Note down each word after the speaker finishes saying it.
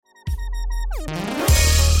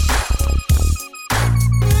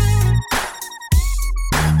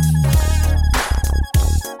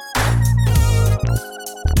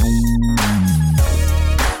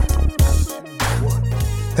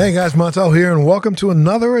Hey guys, Montel here, and welcome to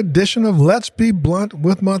another edition of Let's Be Blunt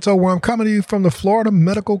with Montel, where I'm coming to you from the Florida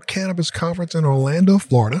Medical Cannabis Conference in Orlando,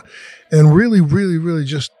 Florida, and really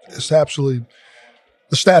just is absolutely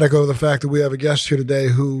ecstatic over the fact that we have a guest here today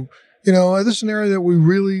who, this is an area that we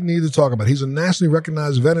really need to talk about. He's a nationally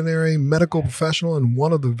recognized veterinary medical professional and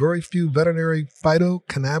one of the very few veterinary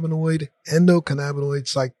phytocannabinoid,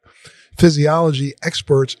 endocannabinoid physiology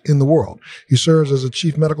experts in the world. He serves as a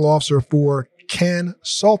chief medical officer for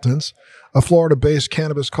Consultants, a Florida-based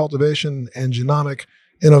cannabis cultivation and genomic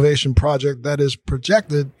innovation project that is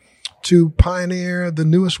projected to pioneer the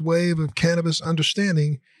newest wave of cannabis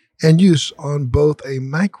understanding and use on both a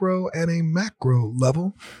micro and a macro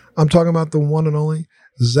level. I'm talking about the one and only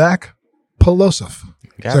Zach Pilossoph.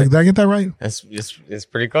 Did I get that right? It's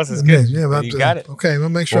pretty close. It's good. Yeah, you got it. Okay, I'm gonna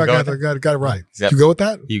make sure I got it right. Did you go with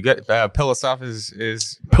that? You got Pilossoph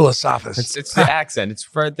is Pilossoph. It's the accent. It's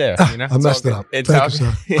right there. I messed it up. Thank you,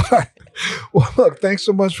 sir. All right. Well, look, thanks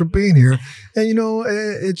so much for being here. And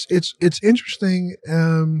it's interesting.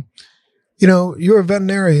 You're a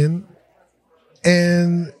veterinarian,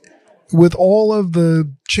 and with all of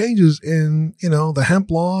the changes in the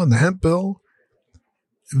hemp law and the hemp bill,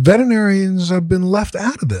 veterinarians have been left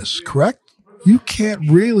out of this, correct? You can't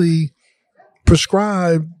really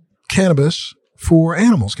prescribe cannabis for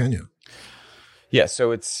animals, can you? Yeah,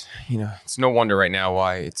 so it's no wonder right now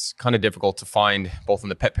why it's kind of difficult to find, both in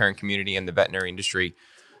the pet parent community and the veterinary industry,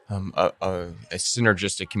 a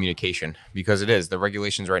synergistic communication, because it is. The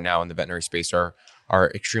regulations right now in the veterinary space are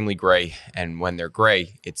extremely gray, and when they're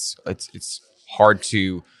gray, it's hard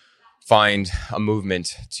to find a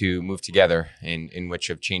movement to move together in which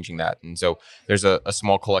of changing that. And so there's a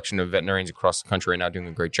small collection of veterinarians across the country right now doing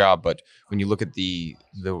a great job. But when you look at the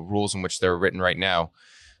rules in which they're written right now,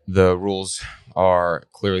 the rules are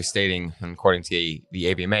clearly stating, according to the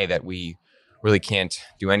AVMA, that we really can't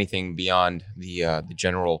do anything beyond the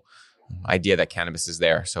general idea that cannabis is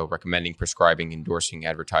there. So recommending, prescribing, endorsing,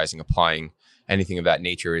 advertising, applying, anything of that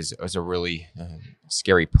nature is a really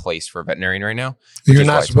scary place for a veterinarian right now. You're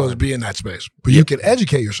not supposed to be in that space, but you can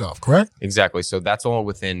educate yourself, correct? Exactly. So that's all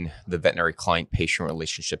within the veterinary client-patient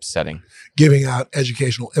relationship setting. Giving out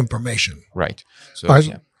educational information. Right. So, all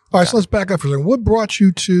right, so let's back up for a second. What brought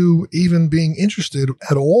you to even being interested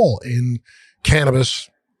at all in cannabis,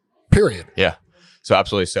 period? Yeah. So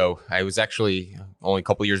absolutely. So I was actually only a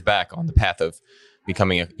couple of years back on the path of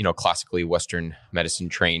becoming a classically Western medicine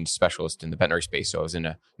trained specialist in the veterinary space. So I was in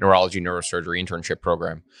a neurology neurosurgery internship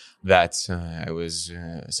program that I was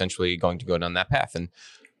essentially going to go down that path. And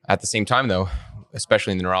at the same time, though,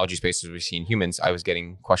 especially in the neurology space, as we see in humans, I was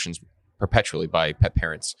getting questions perpetually by pet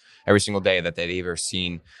parents every single day that they'd either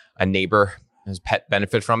seen a neighbor as pet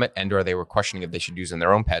benefit from it, and or they were questioning if they should use in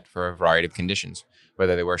their own pet for a variety of conditions,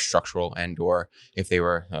 whether they were structural and or if they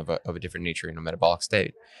were of a different nature, metabolic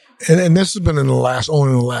state. And this has been only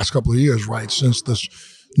in the last couple of years, right? Since this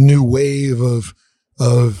new wave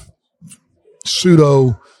of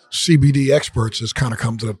pseudo CBD experts has kind of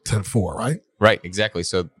come to the fore, right? Right, exactly.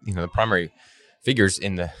 So, the primary figures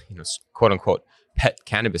in the, quote unquote, pet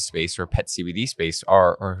cannabis space or pet CBD space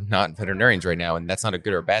are not veterinarians right now. And that's not a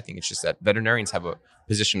good or a bad thing. It's just that veterinarians have a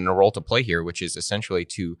position and a role to play here, which is essentially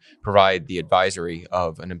to provide the advisory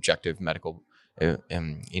of an objective medical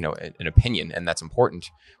an opinion. And that's important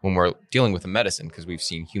when we're dealing with a medicine, because we've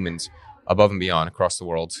seen humans above and beyond across the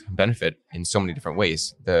world benefit in so many different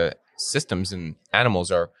ways. The systems in animals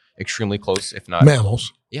are extremely close, if not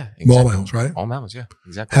mammals. Yeah, exactly. All mammals, right? All mammals, yeah,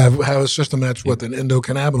 exactly. Have a system that's with an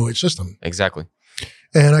endocannabinoid system. Exactly.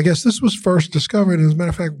 And I guess this was first discovered. And as a matter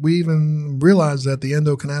of fact, we even realized that the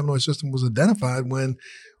endocannabinoid system was identified when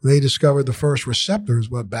they discovered the first receptors,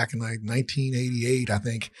 back in 1988, I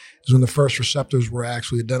think, is when the first receptors were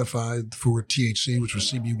actually identified for THC, which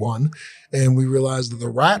was CB1. And we realized that the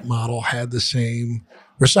rat model had the same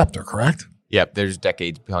receptor, correct? Yep. There's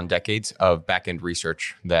decades beyond decades of back-end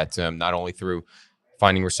research that not only through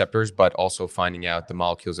finding receptors, but also finding out the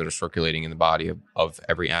molecules that are circulating in the body of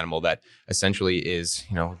every animal that essentially is,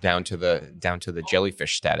 down to the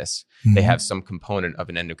jellyfish status. Mm-hmm. They have some component of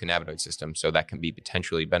an endocannabinoid system, so that can be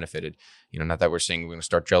potentially benefited. Not that we're saying we're going to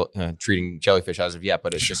start treating jellyfish as of yet,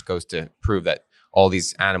 but it just goes to prove that all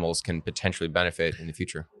these animals can potentially benefit in the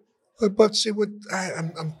future. But see,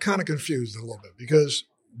 I'm kind of confused a little bit, because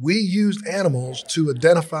we used animals to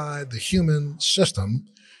identify the human system,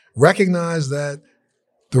 recognize that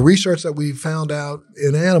the research that we found out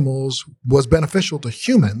in animals was beneficial to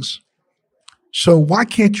humans. So why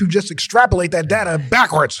can't you just extrapolate that data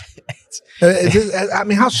backwards?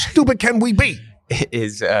 How stupid can we be?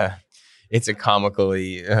 It it's a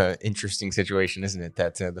comically interesting situation, isn't it?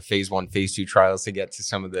 That the phase 1, phase 2 trials to get to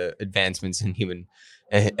some of the advancements in human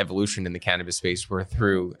evolution in the cannabis space were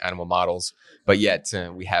through animal models, but yet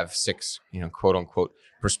we have 6, quote unquote,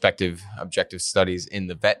 prospective objective studies in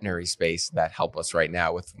the veterinary space that help us right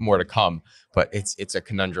now, with more to come. But it's a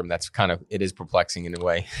conundrum that's it is perplexing in a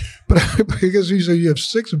way. But because you have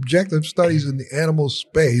 6 objective studies in the animal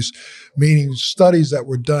space, meaning studies that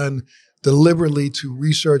were done deliberately to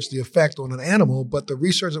research the effect on an animal, but the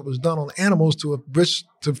research that was done on animals to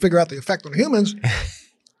figure out the effect on humans.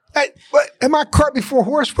 Hey, am I cart before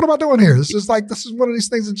horse? What am I doing here? This is one of these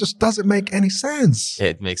things that just doesn't make any sense.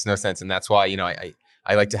 It makes no sense. And that's why,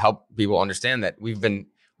 I like to help people understand that we've been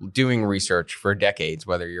doing research for decades,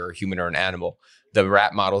 whether you're a human or an animal. The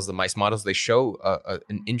rat models, the mice models, they show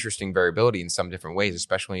an interesting variability in some different ways,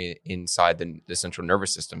 especially inside the central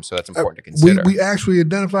nervous system. So that's important to consider. We actually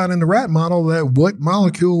identified in the rat model that what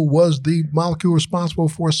molecule was the molecule responsible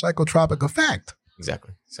for a psychotropic effect.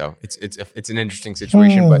 Exactly. So it's an interesting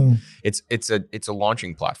situation, but it's a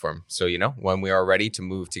launching platform. So, when we are ready to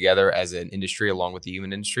move together as an industry along with the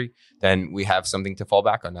human industry, then we have something to fall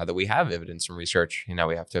back on. Now that we have evidence and research,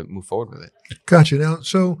 we have to move forward with it. Gotcha. Now,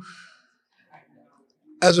 so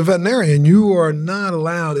as a veterinarian, you are not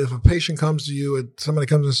allowed, if a patient comes to you and somebody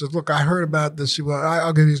comes and says, look, I heard about this. Well,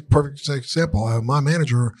 I'll give you a perfect example. My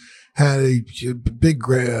manager had a big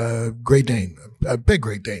Great Dane,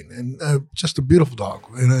 and just a beautiful dog.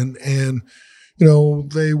 And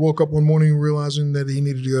they woke up one morning realizing that he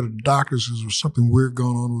needed to go to the doctors because there was something weird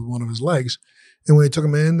going on with one of his legs. And when they took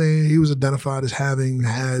him in, he was identified as having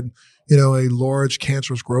had, a large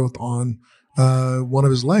cancerous growth on one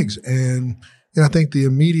of his legs. And I think the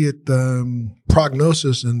immediate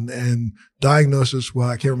prognosis and diagnosis, well,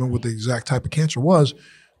 I can't remember what the exact type of cancer was,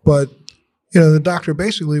 but the doctor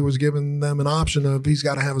basically was giving them an option of he's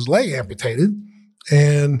got to have his leg amputated.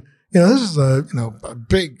 And, this is a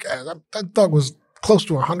big, that dog was close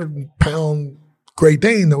to 100-pound Great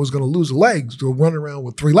Dane that was going to lose a leg, to run around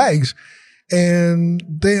with 3 legs. And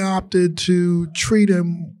they opted to treat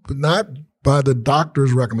him not by the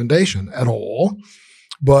doctor's recommendation at all,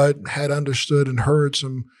 but had understood and heard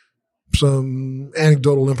some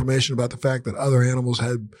anecdotal information about the fact that other animals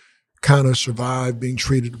had kind of survived being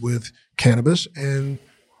treated with cannabis, and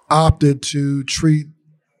opted to treat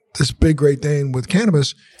this big Great Dane with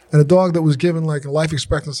cannabis. And a dog that was given like a life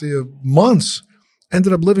expectancy of months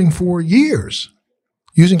ended up living for years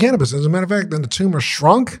using cannabis. As a matter of fact, then the tumor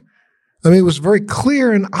shrunk. I mean, it was very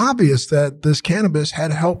clear and obvious that this cannabis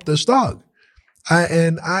had helped this dog. I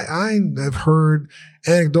have heard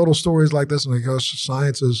anecdotal stories like this, and because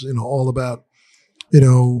science is, all about,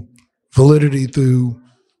 validity through,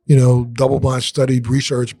 double-blind studied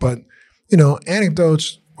research. But,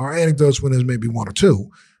 anecdotes are anecdotes when there's maybe 1 or 2,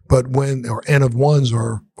 but or N of ones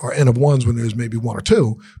or N of ones when there's maybe 1 or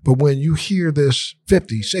 2. But when you hear this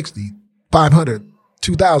 50, 60, 500,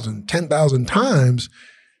 2,000, 10,000 times,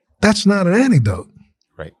 that's not an anecdote.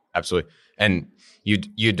 Right. Absolutely. And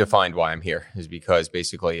you defined why I'm here, is because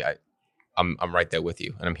basically I'm right there with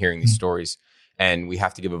you, and I'm hearing these stories, and we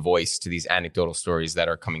have to give a voice to these anecdotal stories that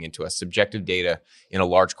are coming into us. Subjective data in a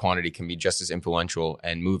large quantity can be just as influential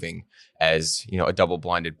and moving as a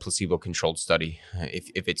double-blinded placebo-controlled study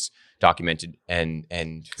if it's documented and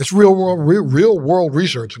it's real world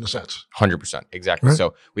research in a sense. 100%, exactly. Right.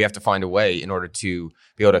 So we have to find a way in order to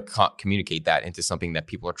be able to communicate that into something that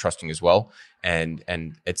people are trusting as well. And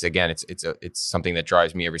it's something that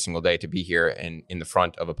drives me every single day to be here and in the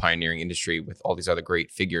front of a pioneering industry with all these other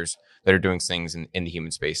great figures that are doing things in the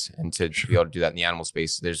human space, and to be able to do that in the animal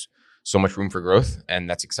space. There's so much room for growth, and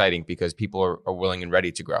that's exciting because people are willing and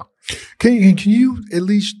ready to grow. Can you at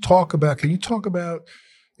least talk about?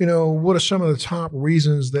 What are some of the top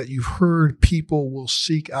reasons that you've heard people will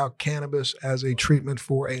seek out cannabis as a treatment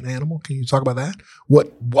for an animal? Can you talk about that?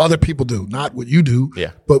 What other people do, not what you do,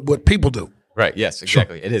 but what people do. Right. Yes,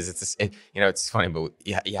 exactly. Sure. It is. It's funny, but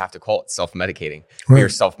you have to call it self-medicating. Right. You're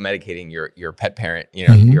self-medicating your pet parent.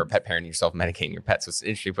 You're a pet parent, you're self-medicating your pet. So it's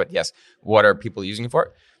interesting. But yes, what are people using it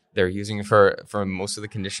for? They're using it for most of the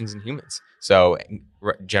conditions in humans. So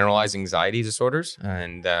generalized anxiety disorders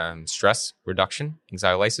and stress reduction,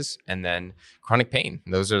 anxiolysis, and then chronic pain.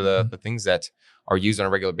 Those are the things that are used on a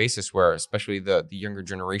regular basis, where especially the younger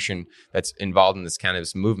generation that's involved in this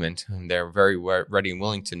cannabis movement, and they're very ready and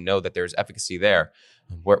willing to know that there's efficacy there.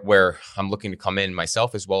 Where I'm looking to come in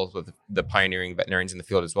myself, as well as with the pioneering veterinarians in the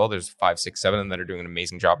field as well. There's 5, 6, 7 of them that are doing an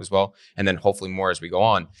amazing job as well. And then hopefully more as we go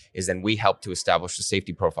on, is then we help to establish the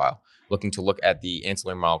safety profile, looking to look at the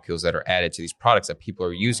ancillary molecules that are added to these products that people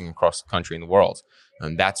are using across the country and the world.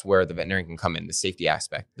 And that's where the veterinarian can come in, the safety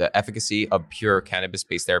aspect, the efficacy of pure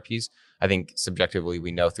cannabis-based therapies. I think subjectively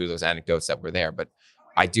we know through those anecdotes that we're there, but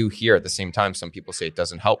I do hear at the same time some people say it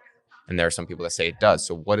doesn't help. And there are some people that say it does.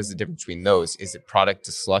 So what is the difference between those? Is it product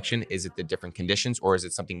to selection? Is it the different conditions? Or is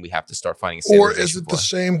it something we have to start finding a standardization Or is it for? the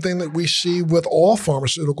same thing that we see with all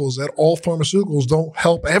pharmaceuticals, that all pharmaceuticals don't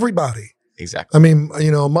help everybody? Exactly. I mean,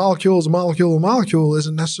 a molecule is a molecule. A molecule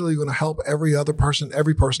isn't necessarily going to help every person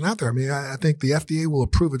out there. I mean, I think the FDA will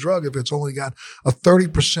approve a drug if it's only got a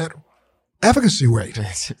 30% efficacy rate.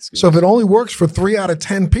 So if it only works for 3 out of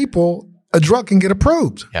 10 people, a drug can get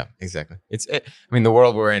approved. Yeah, exactly. I mean, the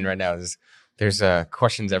world we're in right now there's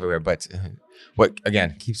questions everywhere, but what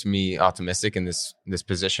again keeps me optimistic in this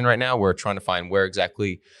position right now, we're trying to find where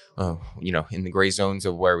exactly, in the gray zones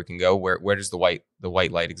of where we can go, where does the white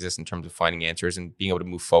light exist in terms of finding answers and being able to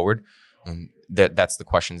move forward. That's the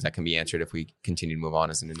questions that can be answered if we continue to move on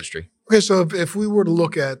as an industry. Okay, so if we were to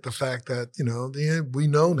look at the fact that we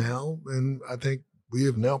know now, and I think we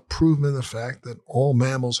have now proven the fact that all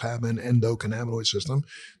mammals have an endocannabinoid system.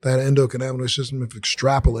 That endocannabinoid system, if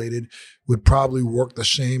extrapolated, would probably work the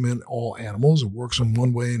same in all animals. It works in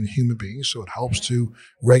one way in human beings, so it helps to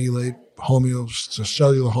regulate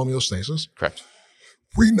cellular homeostasis. Correct.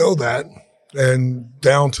 We know that, and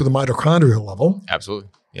down to the mitochondrial level. Absolutely,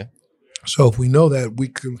 yeah. So if we know that,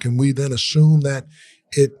 can we then assume that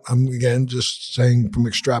I'm again just saying from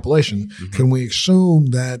extrapolation, can we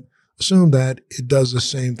assume that it does the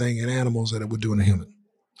same thing in animals that it would do in a human?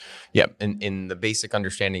 Yeah, in the basic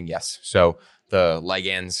understanding, yes. So the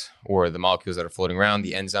ligands, or the molecules that are floating around,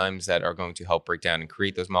 the enzymes that are going to help break down and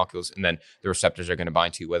create those molecules, and then the receptors are going to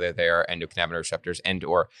bind to, whether they are endocannabinoid receptors and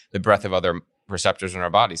or the breadth of other receptors in our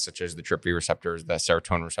bodies, such as the TRPV receptors, the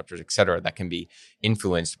serotonin receptors, et cetera, that can be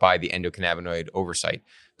influenced by the endocannabinoid oversight.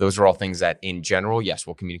 Those are all things that in general, yes,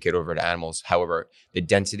 will communicate over to animals. However, the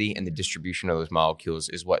density and the distribution of those molecules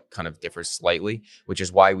is what kind of differs slightly, which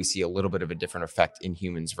is why we see a little bit of a different effect in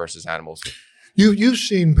humans versus animals. You've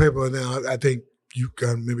seen people now, I think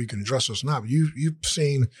maybe you can address this now, but you've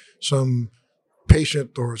seen some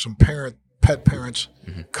patient or some pet parents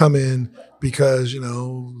come in because,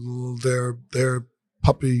 their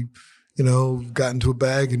puppy, got into a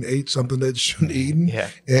bag and ate something that it shouldn't have eaten. Yeah.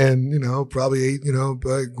 And, probably ate,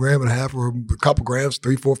 a gram and a half or a couple grams,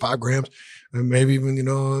 3, 4, 5 grams, and maybe even,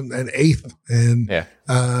 an eighth. And,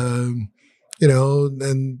 and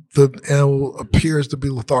the animal appears to be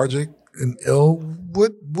lethargic and ill.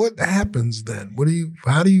 What happens then?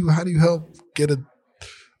 How do you help get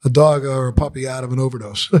a dog or a puppy out of an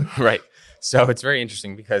overdose? Right. So it's very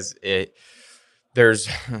interesting because there's.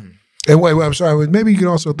 And wait, I'm sorry. Maybe you can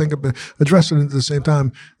also think of addressing it at the same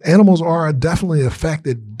time. Animals are definitely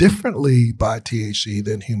affected differently by THC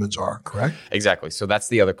than humans are, correct? Exactly. So that's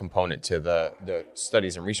the other component to the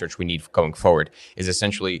studies and research we need going forward, is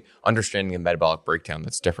essentially understanding the metabolic breakdown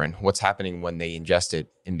that's different. What's happening when they ingest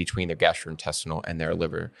it in between their gastrointestinal and their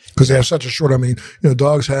liver. Because they have such a short,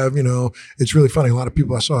 dogs have, it's really funny. A lot of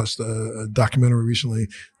people, I saw a documentary recently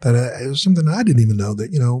that it was something that I didn't even know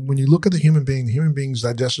that, when you look at the human being's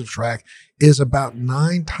digestive tract is about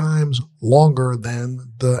 9 times longer than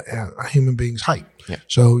the human being's height. Yeah.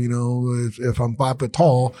 So, if I'm 5 foot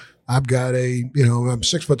tall, I've got I'm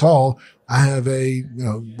 6 foot tall. I have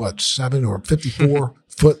 7 or 54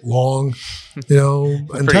 foot long,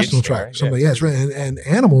 intestinal tract. Right? Yeah, it's right. And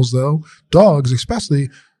animals though, dogs especially,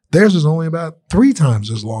 theirs is only about 3 times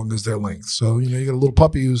as long as their length. So, you got a little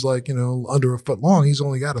puppy who's under a foot long. He's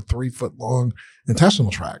only got a 3 foot long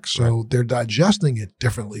intestinal tract. So they're digesting it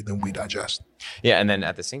differently than we digest. Yeah. And then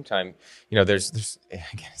at the same time, there's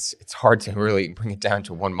again, it's hard to really bring it down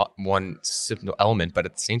to one simple element, but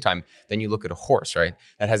at the same time, then you look at a horse, right?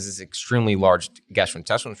 That has this extremely large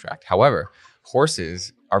gastrointestinal tract. However,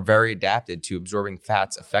 horses are very adapted to absorbing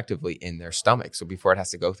fats effectively in their stomach. So before it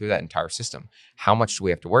has to go through that entire system, how much do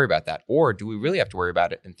we have to worry about that? Or do we really have to worry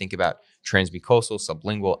about it and think about transmucosal,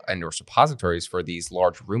 sublingual, and or suppositories for these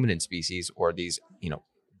large ruminant species, or these,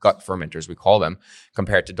 gut fermenters, we call them,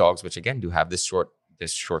 compared to dogs, which again do have this short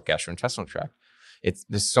gastrointestinal tract.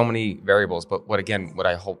 There's so many variables, but what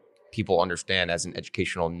I hope people understand as an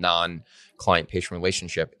educational non-client patient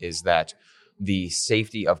relationship is that the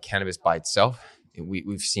safety of cannabis by itself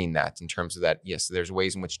we've seen that in terms of that. Yes, there's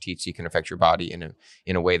ways in which THC can affect your body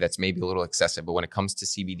in a way that's maybe a little excessive. But when it comes to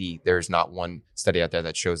CBD, there's not one study out there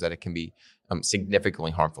that shows that it can be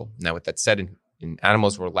significantly harmful. Now, with that said, in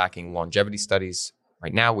animals, we're lacking longevity studies.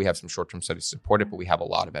 Right now, we have some short-term studies to support it, but we have a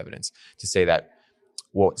lot of evidence to say that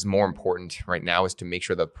what's more important right now is to make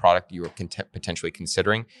sure the product you are potentially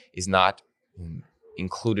considering is not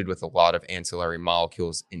included with a lot of ancillary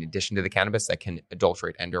molecules in addition to the cannabis that can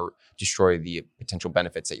adulterate and or destroy the potential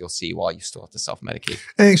benefits that you'll see while you still have to self-medicate.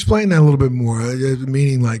 And explain that a little bit more,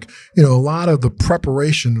 meaning like, a lot of the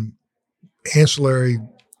preparation ancillary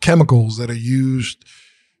chemicals that are used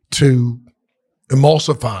to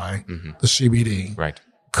emulsify the CBD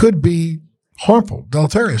could be harmful,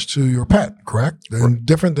 deleterious to your pet, correct? And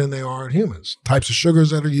different than they are in humans. Types of sugars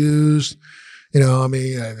that are used,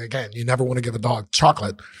 again, you never want to give a dog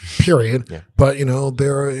chocolate, period. Yeah. But,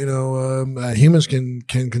 humans can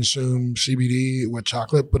consume CBD with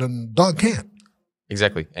chocolate, but a dog can't.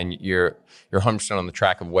 Exactly. And you're 100% on the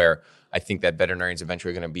track of where I think that veterinarians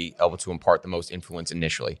eventually are going to be able to impart the most influence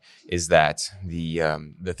initially is that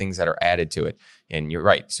the things that are added to it. And you're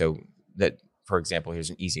right. So that, for example, here's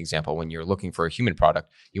an easy example. When you're looking for a human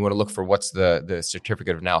product, you want to look for what's the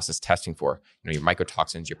certificate of analysis testing for, your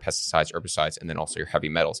mycotoxins, your pesticides, herbicides, and then also your heavy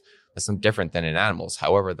metals. That's something different than in animals.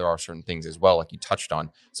 However, there are certain things as well, like you touched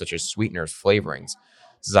on, such as sweeteners, flavorings.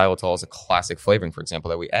 Xylitol is a classic flavoring, for example,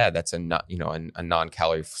 that we add. That's a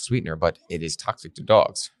non-calorie sweetener, but it is toxic to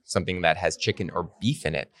dogs. Something that has chicken or beef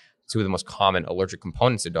in it. Two of the most common allergic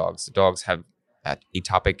components of dogs. The dogs have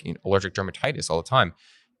atopic allergic dermatitis all the time.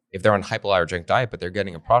 If they're on a hypoallergenic diet, but they're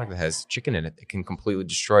getting a product that has chicken in it, it can completely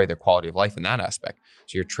destroy their quality of life in that aspect.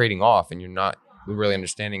 So you're trading off, and you're not really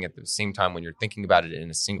understanding at the same time when you're thinking about it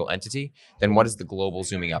in a single entity, then what is the global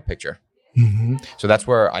zooming out picture? Mm-hmm. So that's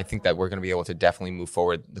where I think that we're going to be able to definitely move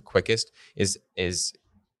forward the quickest is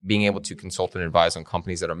being able to consult and advise on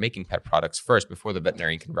companies that are making pet products first before the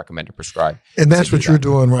veterinarian can recommend or prescribe. And that's what you're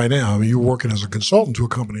doing right now. You're working as a consultant to a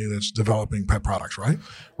company that's developing pet products, right?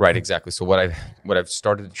 Right, exactly. So what I've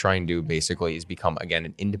started to try and do basically is become, again,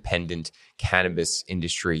 an independent cannabis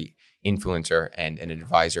industry influencer and an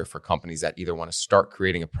advisor for companies that either want to start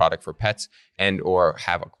creating a product for pets and or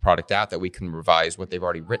have a product out that we can revise what they've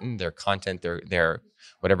already written, their content, their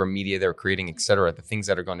whatever media they're creating, et cetera, the things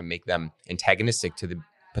that are going to make them antagonistic to the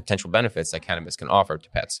potential benefits that cannabis can offer to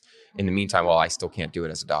pets. In the meantime, while I still can't do it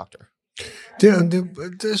as a doctor. Yeah,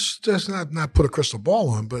 just not put a crystal ball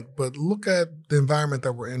on, but look at the environment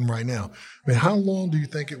that we're in right now. I mean, how long do you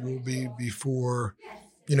think it will be before,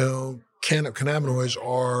 cannabinoids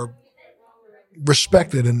are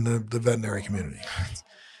respected in the veterinary community?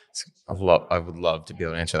 I would love to be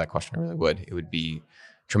able to answer that question. I really would. It would be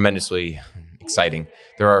tremendously exciting.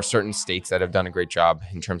 There are certain states that have done a great job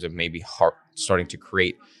in terms of maybe starting to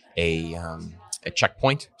create a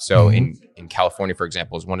checkpoint. So in California, for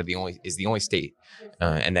example, is the only state,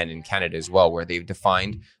 and then in Canada as well, where they've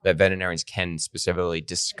defined that veterinarians can specifically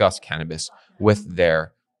discuss cannabis with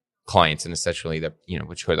their clients and essentially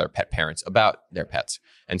which are their pet parents about their pets.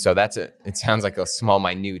 And so it sounds like a small,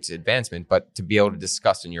 minute advancement, but to be able to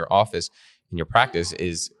discuss in your office, in your practice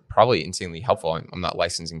is probably insanely helpful. I'm not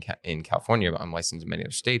licensed in California, but I'm licensed in many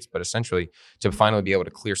other states, but essentially to finally be able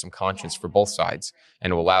to clear some conscience for both sides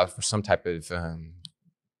and to allow for some type of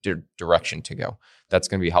direction to go. That's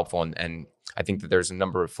going to be helpful. And I think that there's a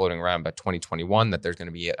number of floating around by 2021 that there's going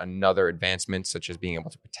to be yet another advancement, such as being able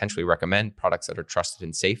to potentially recommend products that are trusted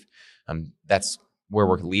and safe. That's where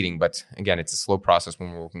we're leading. But again, it's a slow process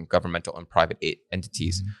when we're working with governmental and private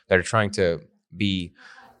entities that are trying to be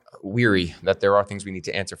weary that there are things we need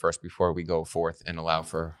to answer first before we go forth and allow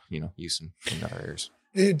for use in other areas.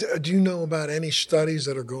 Do you know about any studies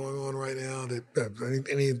that are going on right now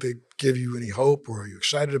that give you any hope, or are you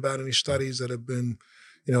excited about any studies that have been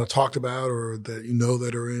talked about or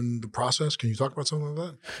that are in the process? Can you talk about something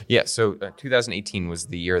like that? Yeah. So 2018 was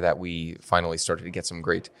the year that we finally started to get some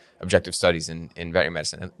great objective studies in veterinary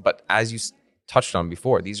medicine. But as you touched on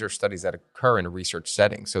before, these are studies that occur in a research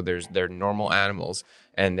setting. So they're normal animals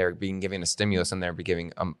and they're being given a stimulus and they're being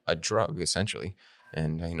given a drug essentially.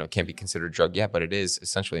 And, it can't be considered a drug yet, but it is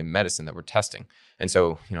essentially a medicine that we're testing. And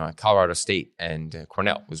so, Colorado State and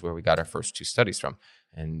Cornell was where we got our first two studies from.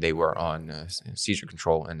 And they were on seizure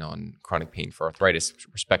control and on chronic pain for arthritis,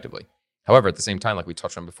 respectively. However, at the same time, like we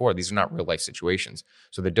touched on before, these are not real life situations.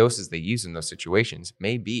 So the doses they use in those situations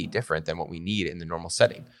may be different than what we need in the normal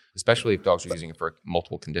setting, especially if dogs are using it for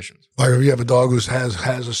multiple conditions. Like if you have a dog who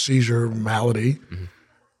has a seizure malady,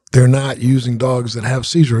 they're not using dogs that have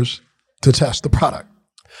seizures to test the product.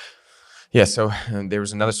 Yeah, so there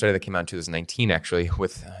was another study that came out in 2019, actually,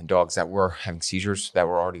 with dogs that were having seizures that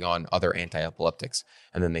were already on other anti-epileptics,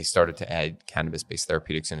 and then they started to add cannabis-based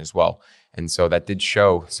therapeutics in as well. And so that did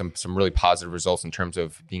show some really positive results in terms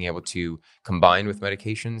of being able to combine with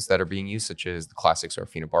medications that are being used, such as the classics are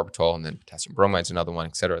phenobarbital, and then potassium bromide is another one,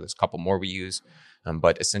 et cetera. There's a couple more we use,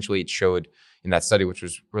 but essentially it showed in that study, which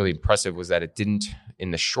was really impressive, was that it didn't,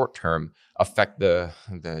 in the short term, affect the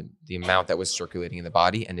amount that was circulating in the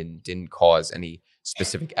body, and it didn't cause any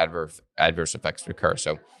specific adverse effects to occur.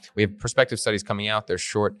 So we have prospective studies coming out. They're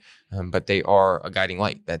short, but they are a guiding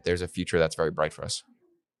light that there's a future that's very bright for us.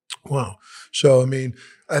 Wow. So, I mean,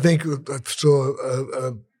 I think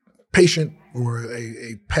a patient or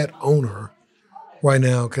a pet owner right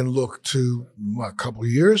now can look to a couple of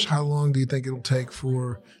years. How long do you think it'll take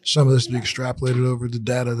for some of this to be extrapolated over the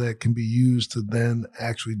data that can be used to then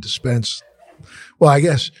actually dispense? Well, I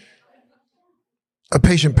guess a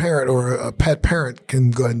patient parent or a pet parent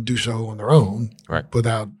can go ahead and do so on their own, right,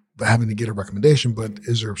 without having to get a recommendation. But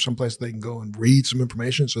is there someplace they can go and read some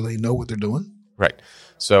information so they know what they're doing? Right.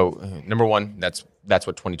 So number one, that's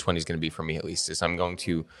what 2020 is going to be for me, at least, is I'm going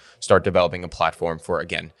to start developing a platform for,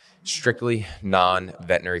 again, strictly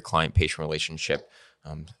non-veterinary client-patient relationship,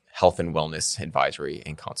 health and wellness advisory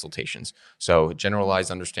and consultations. So generalized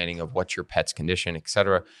understanding of what's your pet's condition, et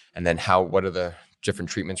cetera, and then what are the different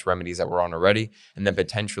treatments, remedies that we're on already, and then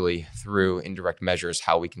potentially through indirect measures,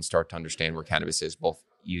 how we can start to understand where cannabis is, both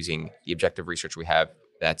using the objective research we have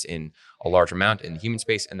that's in a large amount in the human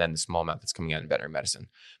space, and then the small amount that's coming out in veterinary medicine.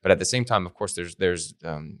 But at the same time, of course, there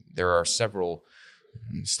are several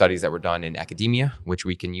studies that were done in academia, which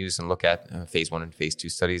we can use and look at, phase 1 and phase 2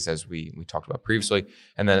 studies, as we talked about previously.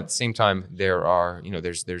 And then at the same time,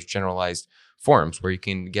 there's generalized forums where you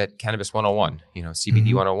can get Cannabis 101,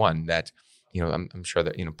 CBD 101, that, I'm sure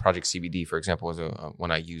that, Project CBD, for example, was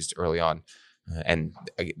one I used early on. And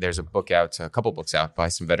there's a couple books out by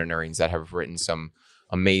some veterinarians that have written some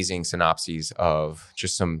amazing synopses of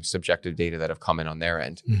just some subjective data that have come in on their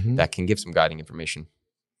end that can give some guiding information.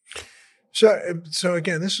 So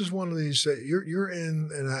again, this is one of these you're in,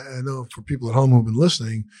 and I know for people at home who've been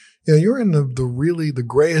listening, you're in the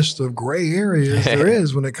grayest of gray areas there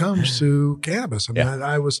is when it comes to cannabis. I mean,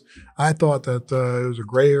 I thought that it was a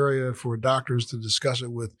gray area for doctors to discuss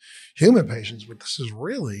it with human patients, but this is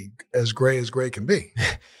really as gray can be.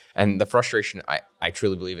 And the frustration, I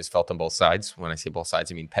truly believe, is felt on both sides. When I say both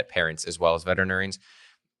sides, I mean pet parents as well as veterinarians.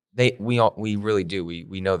 We really do.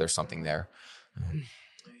 We know there's something there.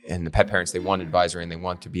 And the pet parents, they want advisory and they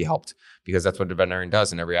want to be helped, because that's what the veterinarian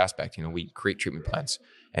does in every aspect. We create treatment plans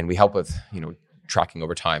and we help with, tracking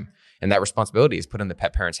over time. And that responsibility is put in the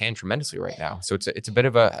pet parent's hand tremendously right now. So it's a bit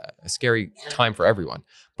of a scary time for everyone.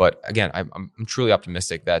 But again, I'm truly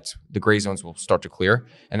optimistic that the gray zones will start to clear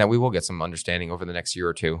and that we will get some understanding over the next year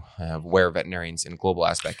or two of where veterinarians in a global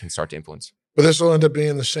aspect can start to influence. But this will end up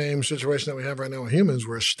being the same situation that we have right now with humans,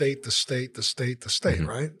 where state to state,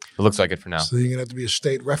 right? It looks like it for now. So you're going to have to be a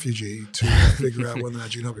state refugee to figure out whether or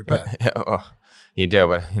not you can help your pet. You do,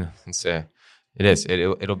 but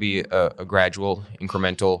it'll be a gradual,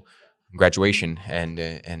 incremental graduation,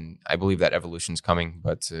 and I believe that evolution is coming,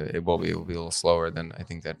 but it will be a little slower than I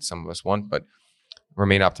think that some of us want. But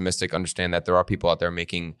remain optimistic. Understand that there are people out there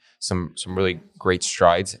making some really great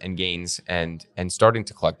strides and gains, and starting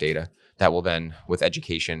to collect data that will then, with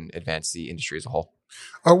education, advance the industry as a whole.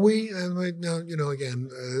 Are we? And now,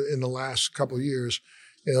 again, in the last couple of years,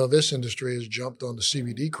 this industry has jumped on the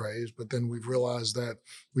CBD craze, but then we've realized that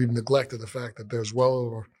we've neglected the fact that there's well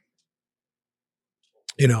over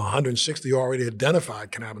 160 already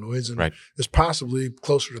identified cannabinoids, and there's possibly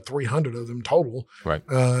closer to 300 of them total. Right.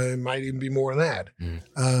 It might even be more than that.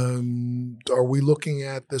 Are we looking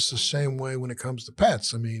at this the same way when it comes to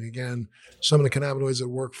pets? I mean, again, some of the cannabinoids that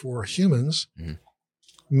work for humans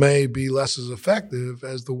may be less as effective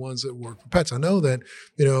as the ones that work for pets. I know that,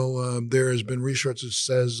 there has been research that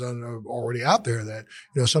says already out there that,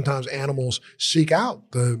 sometimes animals seek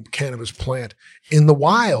out the cannabis plant in the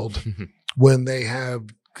wild when they have,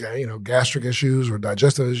 gastric issues or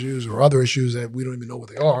digestive issues or other issues that we don't even know what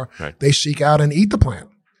they are. Right. They seek out and eat the plant,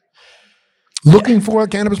 looking for a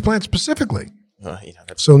cannabis plant specifically.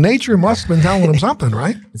 So nature must have been telling them something,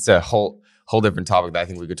 right? It's a whole different topic that I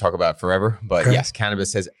think we could talk about forever. But yes,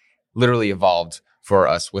 cannabis has literally evolved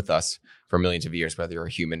with us for millions of years, whether you're a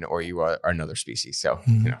human or you are another species. So,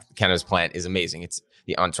 the cannabis plant is amazing. It's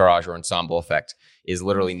the entourage or ensemble effect is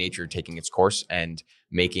literally nature taking its course and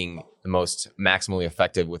making the most maximally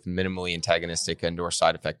effective with minimally antagonistic and or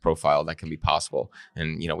side effect profile that can be possible.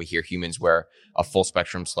 And, we hear humans where a full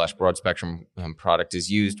spectrum / broad spectrum product is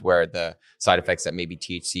used, where the side effects that maybe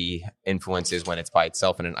THC influences when it's by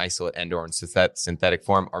itself in an isolate and or in synthetic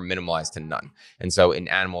form are minimalized to none. And so in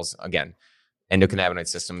animals, again, endocannabinoid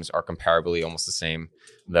systems are comparably almost the same.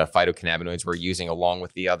 The phytocannabinoids we're using, along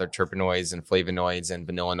with the other terpenoids and flavonoids and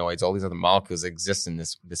vanillinoids, all these other molecules that exist in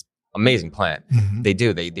this amazing plant.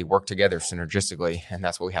 They work together synergistically, and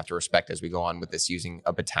that's what we have to respect as we go on with this using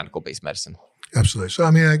a botanical-based medicine. Absolutely. So,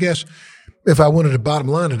 I guess if I wanted to bottom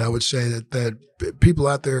line it, I would say that people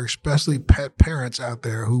out there, especially pet parents out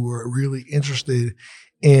there who are really interested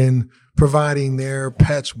in providing their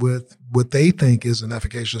pets with what they think is an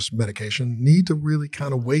efficacious medication, need to really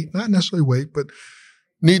kind of wait, not necessarily wait, but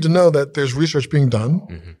need to know that there's research being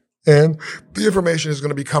done and the information is going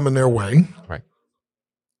to be coming their way. Right.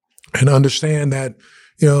 And understand that,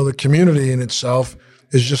 the community in itself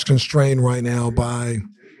is just constrained right now by,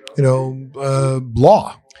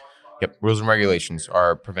 law. Yep. Rules and regulations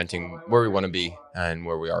are preventing where we want to be and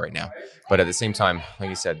where we are right now. But at the same time, like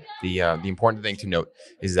you said, the important thing to note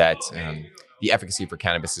is that the efficacy for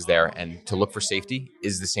cannabis is there, and to look for safety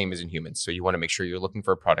is the same as in humans. So you want to make sure you're looking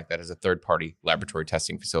for a product that has a third-party laboratory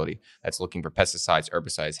testing facility that's looking for pesticides,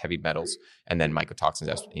 herbicides, heavy metals, and then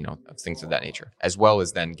mycotoxins, things of that nature, as well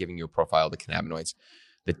as then giving you a profile of the cannabinoids.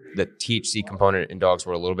 The THC component in dogs,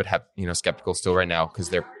 we're a little bit skeptical still right now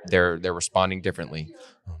because they're responding differently.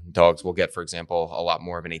 Dogs will get, for example, a lot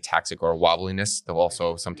more of an ataxic or a wobbliness. They'll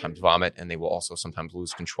also sometimes vomit, and they will also sometimes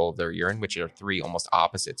lose control of their urine, which are three almost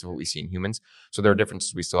opposites of what we see in humans. So there are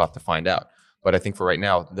differences we still have to find out. But I think for right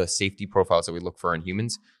now, the safety profiles that we look for in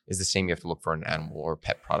humans is the same you have to look for in an animal or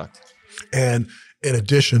pet product. And in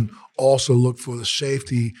addition, also look for the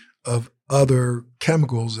safety of other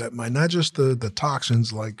chemicals that might, not just the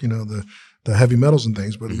toxins like, the heavy metals and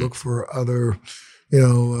things, but look for other,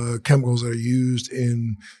 chemicals that are used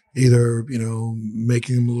in either,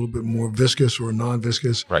 making them a little bit more viscous or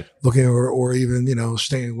non-viscous, right? Looking or even,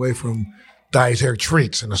 staying away from dietary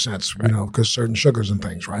treats in a sense, because certain sugars and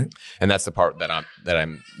things, right? And that's the part that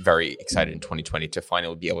I'm very excited in 2020 to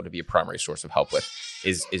finally be able to be a primary source of help with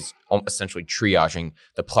is essentially triaging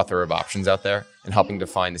the plethora of options out there and helping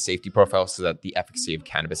define the safety profile so that the efficacy of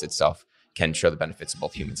cannabis itself can show the benefits of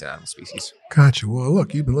both humans and animal species. Gotcha. Well,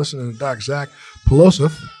 look, you've been listening to Dr. Zach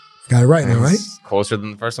Pilossoph. Got it right now, right? Closer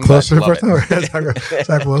than the first one. Closer than the first one.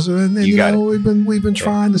 Zach Pilossoph. And we've been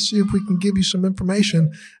trying to see if we can give you some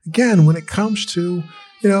information again when it comes to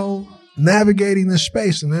navigating this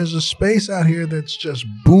space. And there's a space out here that's just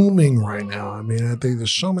booming right now. I think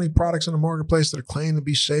there's so many products in the marketplace that are claiming to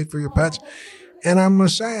be safe for your pets. And I'm going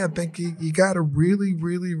to say, I think you got to really,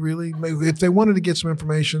 really, really make, if they wanted to get some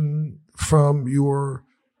information from your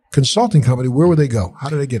consulting company, where would they go? How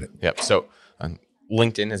do they get it? Yep. So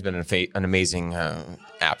LinkedIn has been an amazing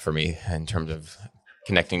app for me in terms of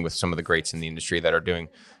connecting with some of the greats in the industry that are doing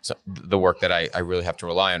the work that I really have to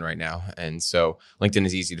rely on right now. And so LinkedIn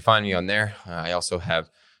is easy to find me on there. I also have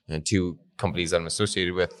two companies that I'm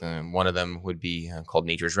associated with. One of them would be called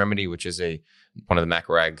Nature's Remedy, which is one of the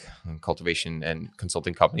macrorag cultivation and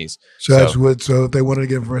consulting companies. So if they wanted to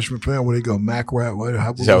get information from them, where do they go?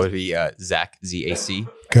 Macrorag? So it would be Zach, Z-A-C,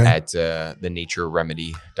 at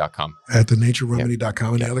thenatureremedy.com. At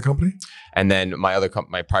thenatureremedy.com. And the other company? And then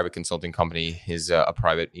my private consulting company is a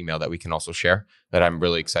private email that we can also share that I'm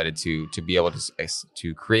really excited to be able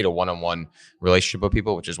to create a one-on-one relationship with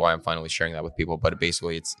people, which is why I'm finally sharing that with people. But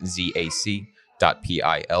basically it's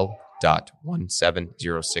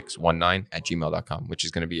zac.pil.170619@gmail.com, which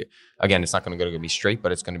is going to be, again, it's not going to be straight,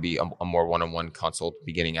 but it's going to be a more one-on-one consult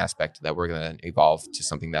beginning aspect that we're going to evolve to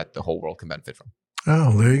something that the whole world can benefit from.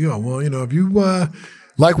 Oh, there you go. Well, if you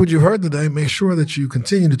like what you've heard today, make sure that you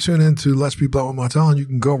continue to tune in to Let's Be Blunt with Martel, and you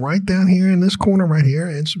can go right down here in this corner right here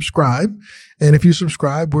and subscribe. And if you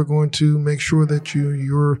subscribe, we're going to make sure that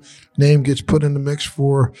your name gets put in the mix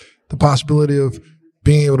for the possibility of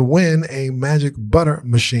being able to win a magic butter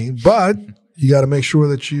machine. But you got to make sure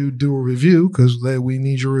that you do a review, because we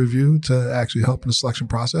need your review to actually help in the selection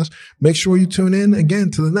process. Make sure you tune in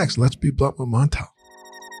again to the next Let's Be Blunt with Martel.